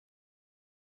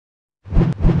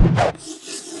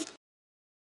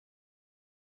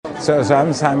So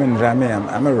I'm Simon Njami.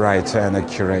 I'm a writer and a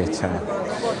curator.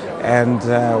 And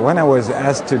when I was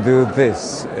asked to do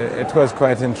this, it was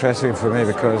quite interesting for me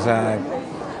because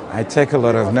I take a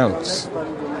lot of notes.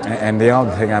 And the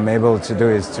only thing I'm able to do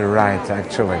is to write,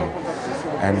 actually,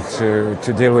 and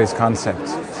to deal with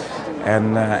concepts.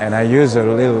 And I use a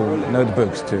little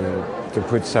notebooks to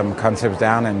put some concepts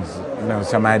down, and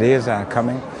some ideas are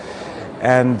coming.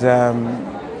 And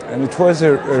it was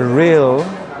a real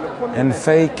and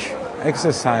fake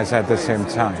exercise at the same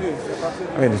time.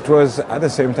 I mean, it was at the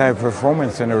same time a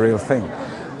performance and a real thing.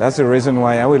 That's the reason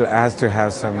why I will ask to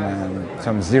have some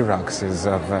Xeroxes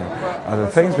of other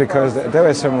things, because there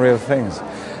were some real things.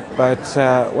 But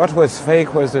what was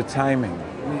fake was the timing.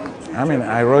 I mean,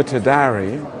 I wrote a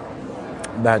diary,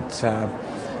 but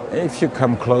if you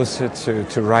come closer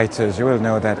to writers, you will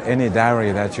know that any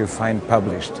diary that you find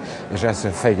published is just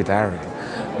a fake diary.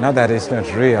 Not that it's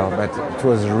not real, but it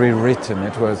was rewritten,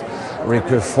 it was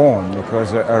reperformed,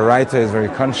 because a writer is very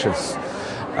conscious.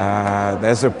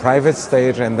 There's a private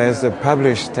stage and there's the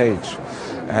published stage,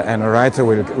 and a writer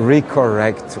will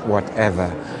recorrect whatever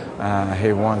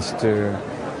he wants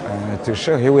to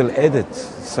show. He will edit.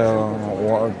 So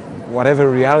whatever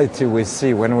reality we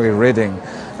see when we're reading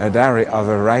a diary of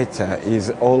a writer is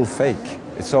all fake.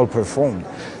 It's all performed,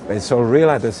 but it's all real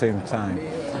at the same time.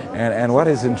 And what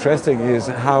is interesting is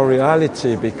how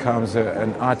reality becomes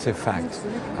an artifact.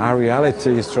 How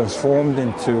reality is transformed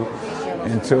into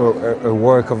a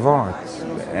work of art.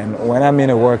 And when I mean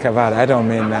a work of art, I don't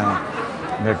mean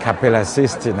the Capella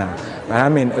Sistina, but I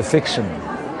mean a fiction.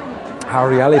 How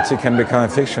reality can become a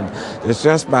fiction. It's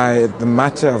just by the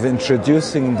matter of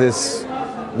introducing this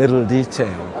little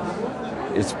detail.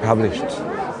 It's published,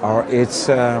 or it's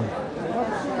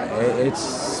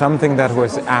something that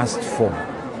was asked for.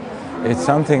 It's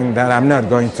something that I'm not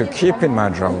going to keep in my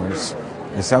drawers.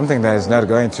 It's something that is not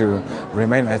going to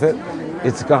remain. I thought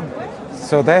it's gone.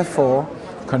 So therefore,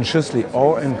 consciously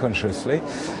or unconsciously,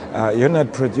 you're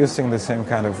not producing the same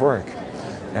kind of work.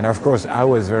 And of course, I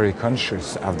was very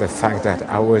conscious of the fact that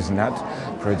I was not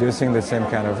producing the same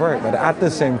kind of work. But at the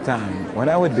same time, when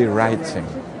I would be writing,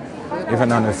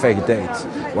 even on a fake date,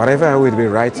 whatever I would be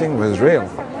writing was real,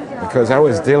 because I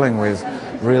was dealing with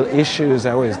real issues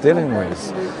I was dealing with.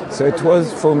 So it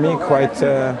was for me quite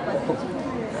an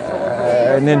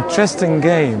interesting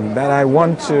game that I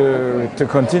want to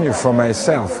continue for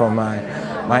myself, for my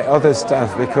other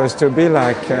stuff, because to be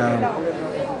like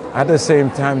at the same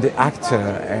time the actor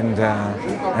and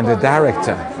the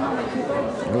director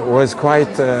was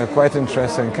quite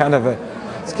interesting, kind of a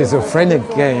schizophrenic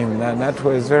game. That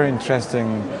was very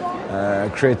interesting,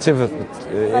 creativity,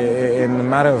 in the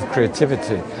matter of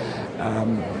creativity.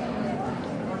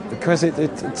 Because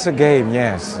it's a game,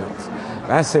 yes.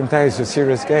 But at the same time, it's a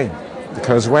serious game.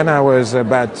 Because when I was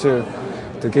about to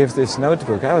give this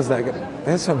notebook, I was like,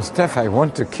 there's some stuff I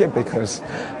want to keep because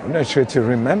I'm not sure to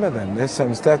remember them. There's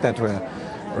some stuff that were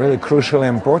really crucially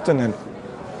important,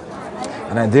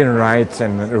 and I didn't write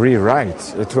and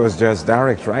rewrite. It was just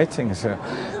direct writing. So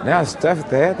there are stuff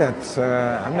there that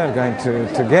I'm not going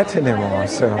to get anymore.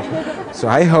 So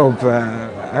I hope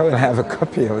I will have a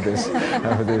copy of this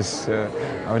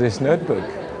notebook.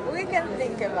 We can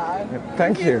think about it.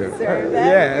 Thank you.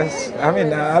 Yes, I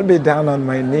mean I'll be down on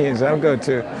my knees. I'll go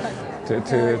to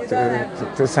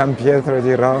San Pietro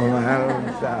di Roma.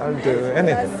 I'll do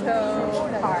anything. That's so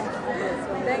hard.